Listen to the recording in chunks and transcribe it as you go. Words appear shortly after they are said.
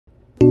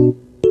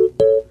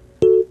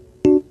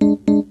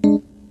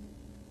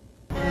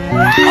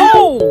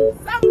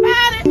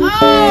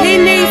He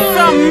needs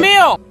some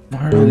milk.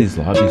 Why are all these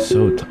lobbies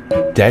so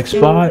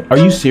Dexb0t? Are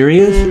you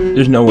serious?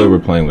 There's no way we're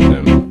playing with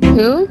him.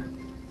 Who?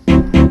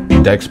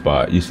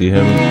 Dexb0t. You see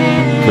him?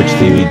 Twitch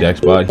TV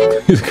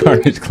Dexb0t. He's a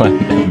Carnage Clan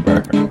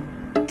member.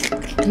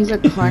 He's a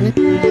Carnage?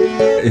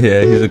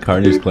 Yeah, he's a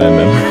Carnage Clan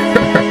member.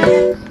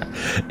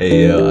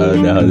 Hey yo, I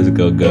don't know how this is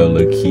gonna go,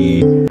 low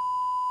key.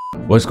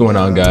 What's going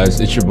on, guys?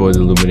 It's your boy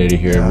ItsDaElumanator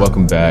here, and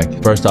welcome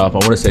back. First off, I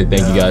want to say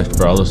thank you guys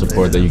for all the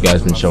support that you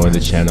guys been showing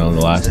the channel in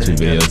the last 2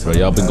 videos, bro.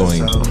 Y'all been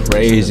going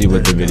crazy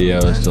with the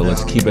videos, so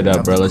let's keep it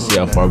up, bro. Let's see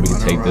how far we can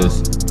take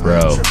this.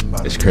 Bro,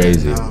 it's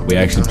crazy. We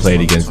actually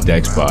played against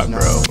Dexb0t,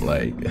 bro.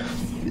 Like,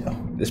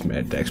 this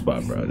man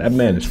Dexb0t, bro. That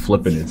man is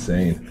flipping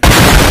insane.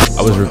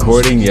 I was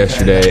recording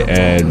yesterday,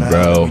 and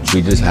bro,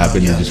 we just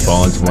happened to just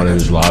fall into one of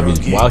his lobbies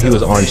while he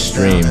was on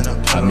stream.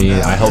 I mean,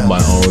 I held my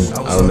own.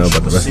 I don't know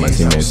about the rest of my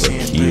teammates, but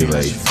he,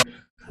 like,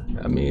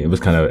 I mean, it was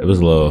a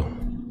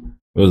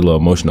little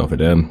emotional for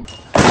them.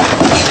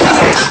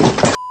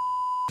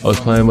 I was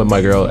playing with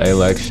my girl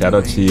Alex, shout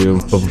out to you.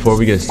 But before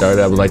we get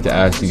started, I would like to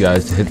ask you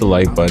guys to hit the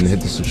like button,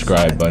 hit the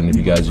subscribe button if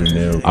you guys are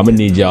new. I'm gonna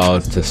need y'all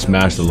to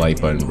smash the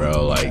like button,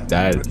 bro. Like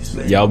that,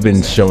 y'all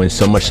been showing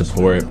so much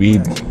support. We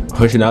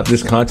pushing out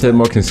this content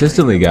more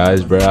consistently,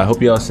 guys, bro. I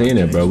hope y'all seeing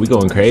it, bro. We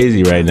going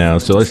crazy right now,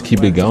 so let's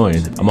keep it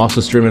going. I'm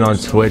also streaming on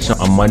Twitch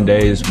on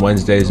Mondays,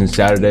 Wednesdays, and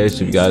Saturdays.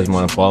 So if you guys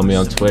want to follow me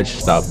on Twitch,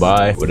 stop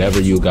by. Whatever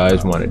you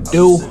guys want to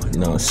do, you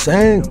know what I'm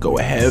saying? Go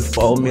ahead,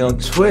 follow me on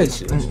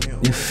Twitch.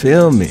 You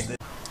feel me?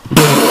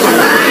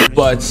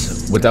 But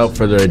without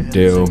further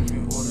ado,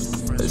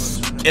 let's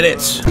get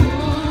it.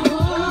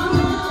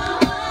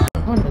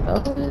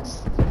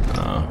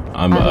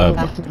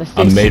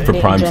 I'm made for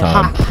prime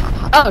time.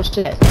 Oh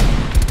shit.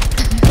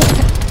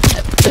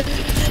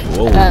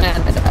 Whoa.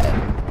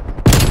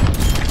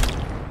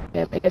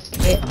 Yeah, I guess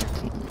yeah.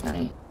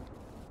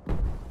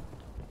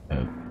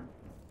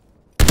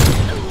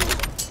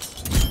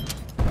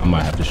 I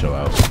might have to show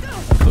out.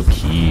 Low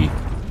key.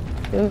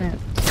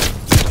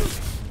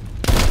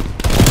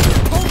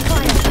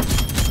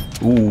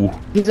 Ooh.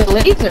 He's a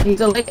laser.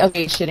 He's a laser.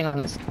 Okay, he's shitting on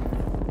us.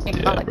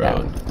 Yeah, like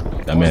bro.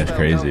 That man's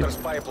crazy.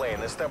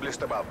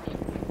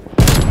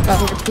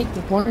 Peek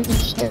the corners and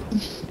shit.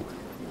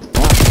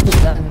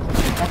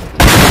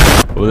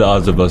 What are the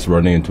odds of us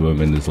running into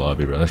him in this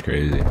lobby, bro? That's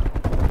crazy.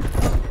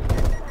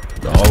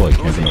 They're all like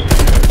camping over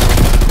here.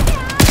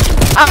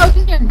 Oh,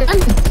 just your gun.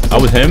 I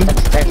was him?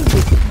 That's crazy.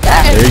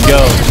 There you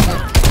go.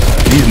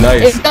 He's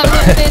nice.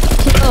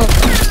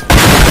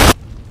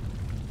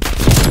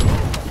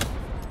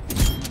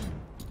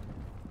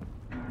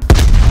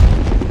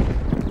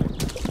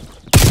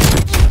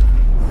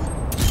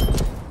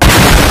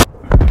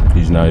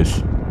 He's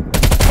nice.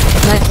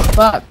 Nice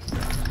fuck.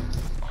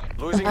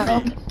 Losing B.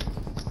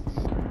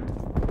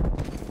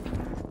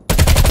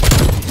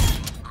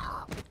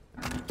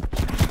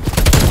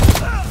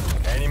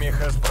 Enemy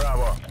has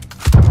Bravo.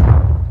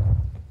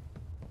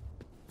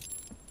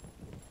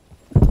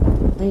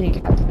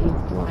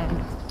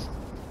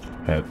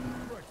 Yep.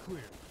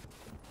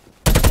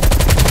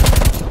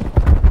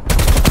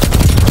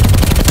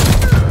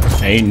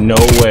 Ain't no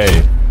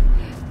way.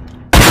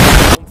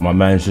 My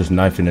man's just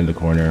knifing in the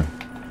corner.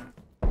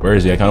 Where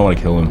is he? I kind of want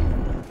to kill him.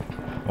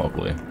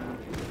 Hopefully.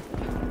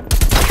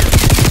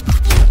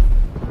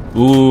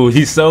 Ooh,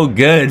 he's so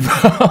good,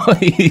 bro.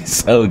 He's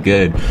so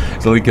good.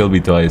 He's only killed me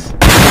twice.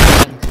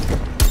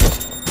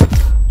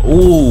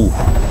 Ooh,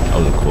 that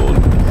was cold.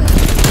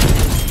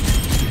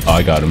 Oh,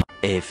 I got him.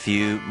 A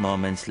few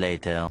moments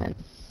later.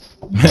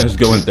 Man's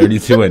going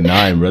 32 and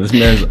 9, bro. This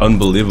man's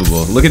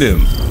unbelievable. Look at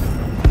him.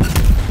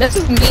 This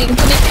is me. He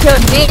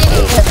killed me.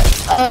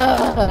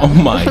 Oh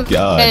my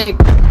god.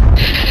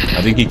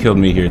 I think he killed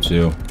me here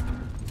too.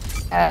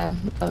 Yeah,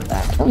 love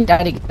that. We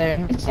died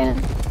together.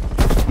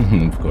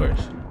 Of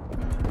course.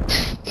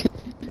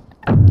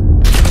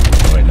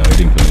 Oh wait, no, he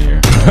didn't kill me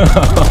here.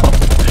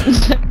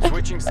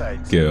 Switching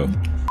sides. Go.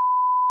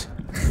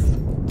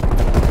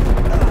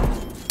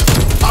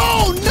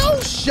 Oh, no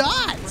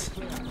shot!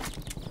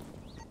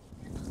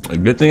 A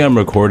good thing I'm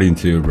recording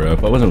too, bro.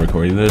 If I wasn't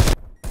recording this.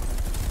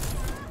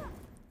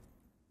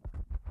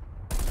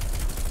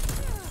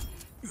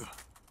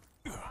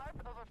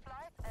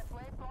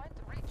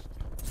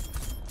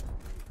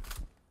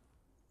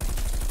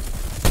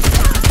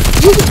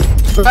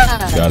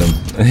 Got him.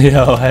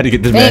 Yo, I had to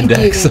get this man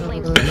Dex.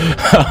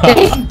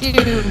 Thank you,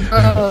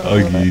 bro. Oh,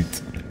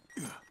 yeet.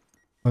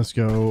 Let's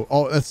go.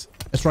 Oh, that's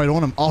right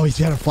on him. Oh, he's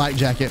got a flak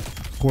jacket.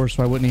 Of course,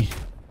 why wouldn't he?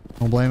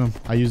 Don't blame him.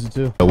 I use it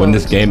too. When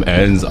this game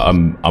ends,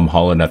 I'm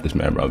hollering at this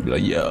man, bro. I'll be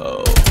like,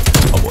 yo,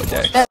 oh boy,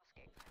 Dex.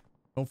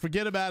 Don't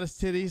forget about his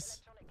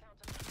titties.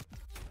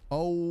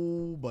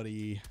 Oh,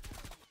 buddy.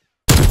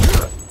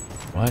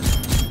 What?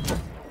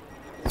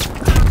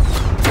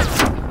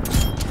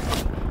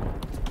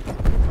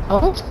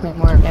 Oh,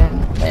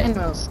 Morgan. The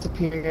animal's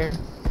superior.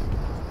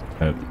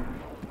 I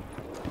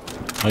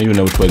don't even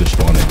know which way they're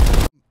spawning.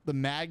 The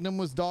Magnum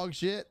was dog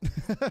shit.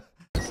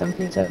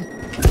 Something so.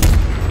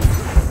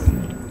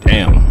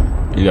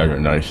 Damn. You guys are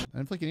nice. I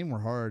didn't feel like any more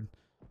hard.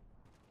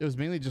 It was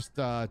mainly just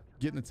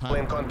getting the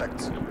Plane time.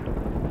 contacts.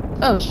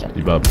 Oh shit.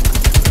 Keep up.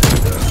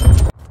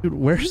 Dude,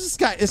 where's this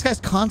guy? This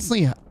guy's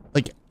constantly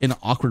like in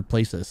awkward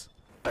places.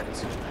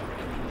 Contacts.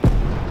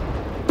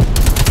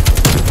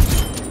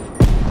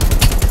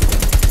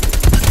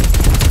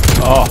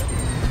 Oh,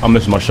 I'm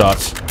missing my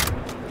shots.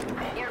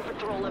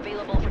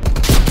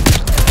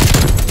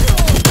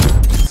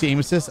 See aim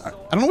assist? I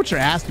don't know what you're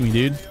asking me,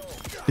 dude.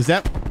 Is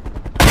that...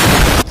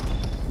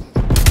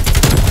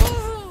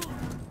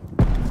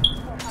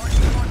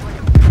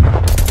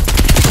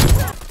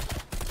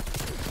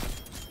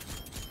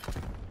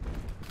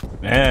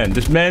 Man,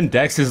 this man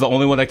Dex is the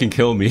only one that can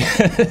kill me.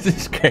 This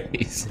is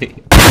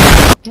crazy.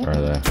 Where are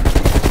they?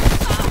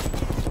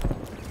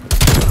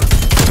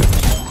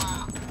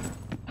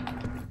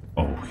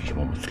 Oh, he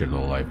almost scared the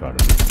life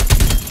out of me.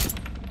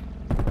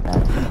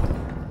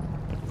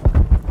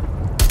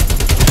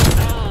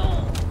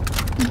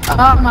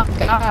 Oh my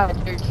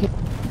god, you're cute.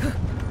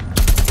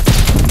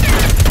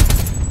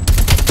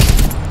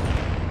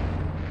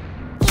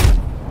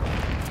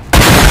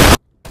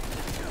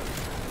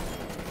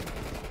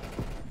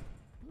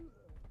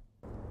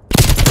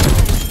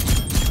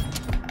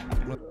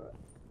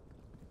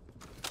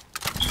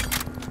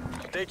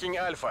 Taking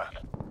Alpha.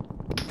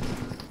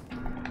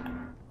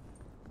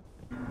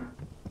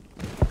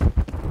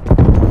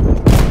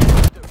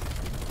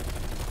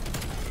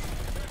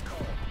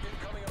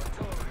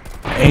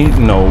 Ain't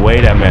no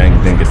way that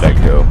man didn't get that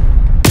kill.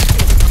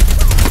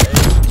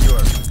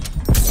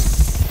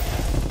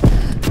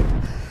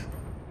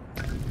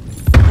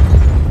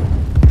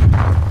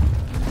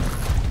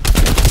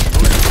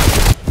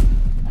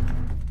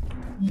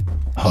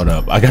 Hold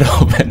up, I gotta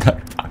open up.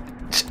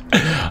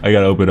 I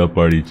gotta open up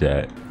party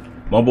chat.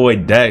 My boy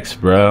Dex,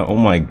 bro. Oh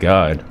my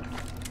god.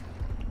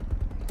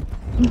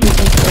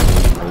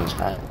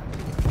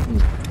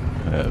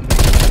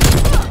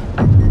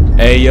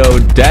 Hey yo,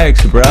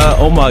 Dex, bro.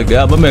 Oh my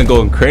god, my man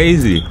going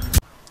crazy.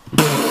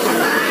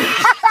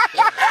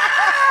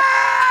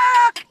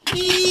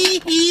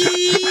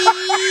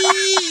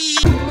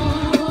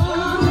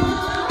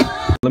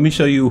 Let me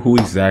show you who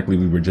exactly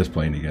we were just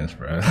playing against,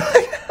 bro.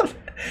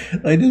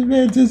 Like, this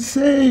man's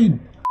insane.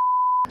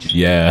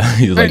 Yeah,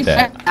 he's like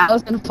that.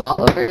 35,000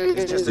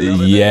 followers.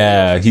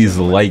 Yeah, he's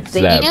like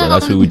that, bro.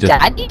 That's who we just.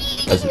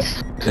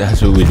 That's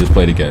who we just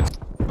played against.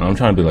 I'm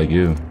trying to be like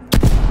you.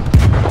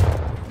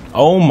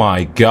 Oh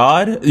my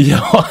god, yo!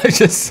 I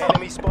just saw.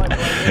 And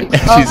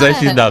she said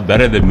she's not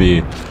better than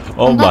me.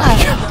 Oh my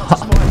god.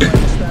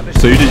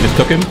 So you didn't just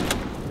cook him?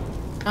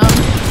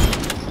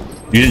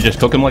 You didn't just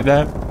cook him like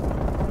that?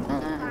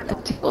 I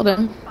told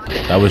him.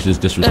 That was just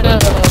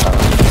disrespectful.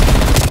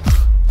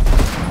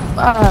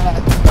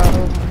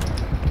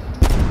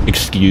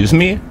 Excuse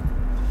me?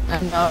 I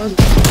know.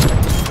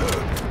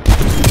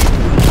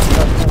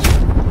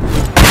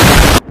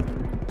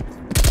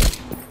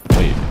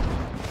 Wait.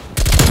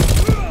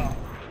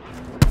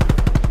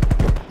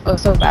 Oh,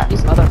 so bad. You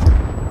saw that.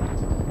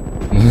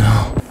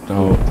 No,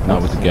 no,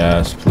 not with the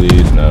gas,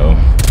 please, no.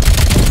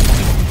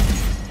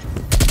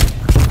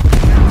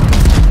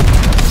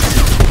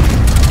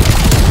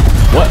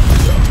 What?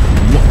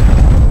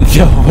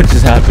 Yo, what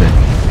just happened?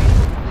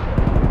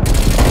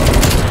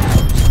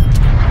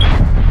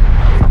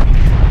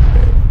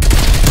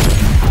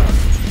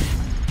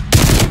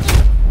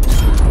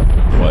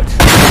 What?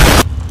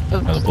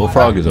 Now, the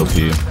bullfrog is OP. I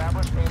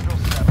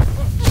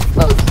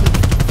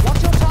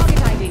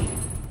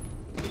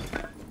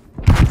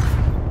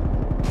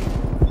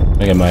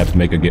think I might have to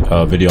make a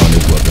video on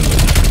this weapon.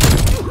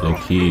 Like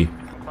he.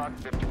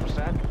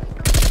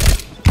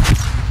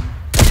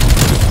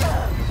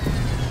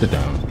 Sit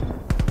down.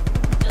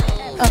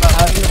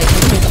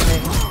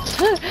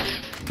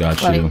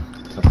 Got you.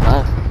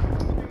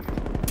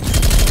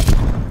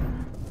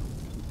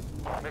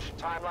 Mission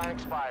timeline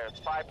expired.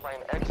 Spy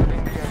plane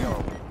exiting the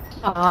AO.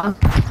 Aw.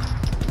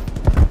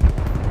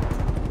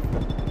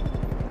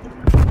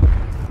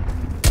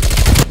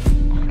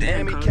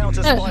 Enemy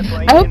counter spy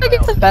plane I hope I get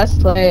inbound. the best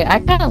play. I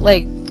kind of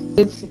like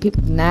it's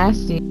people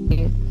nasty.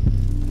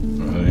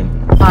 Really?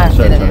 I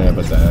Sorry, did Tony, it.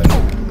 about that.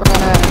 Bruh,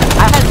 I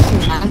had some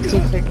nasty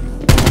freaking.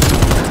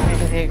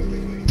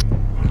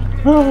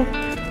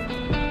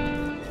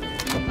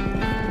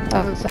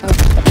 That was so.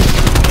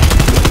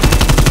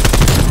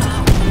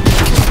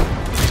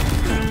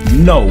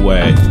 No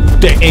way.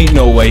 There ain't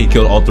no way he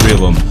killed all three of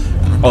them.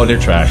 Oh, they're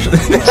trash.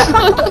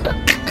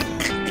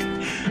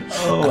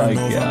 Oh my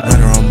god. Right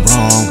or I'm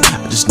wrong.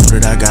 I just know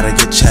that I gotta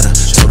get cheddar.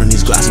 Holding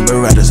these glass and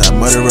berettas, I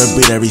murder a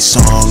beat every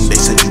song. They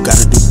said you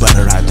gotta do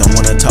better. I don't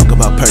wanna talk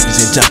about perkies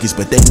and junkies,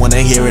 but they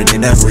wanna hear it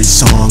in every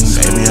song.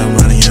 Maybe I'm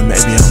running and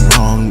maybe I'm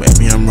wrong.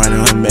 Maybe I'm right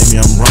or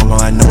maybe I'm wrong. All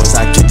I know is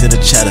I get to the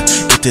cheddar,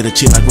 get to the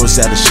cheat like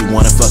Rosetta. She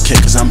wanna fuck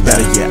it cause I'm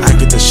better. Yeah, I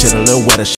get the shit a little wetter.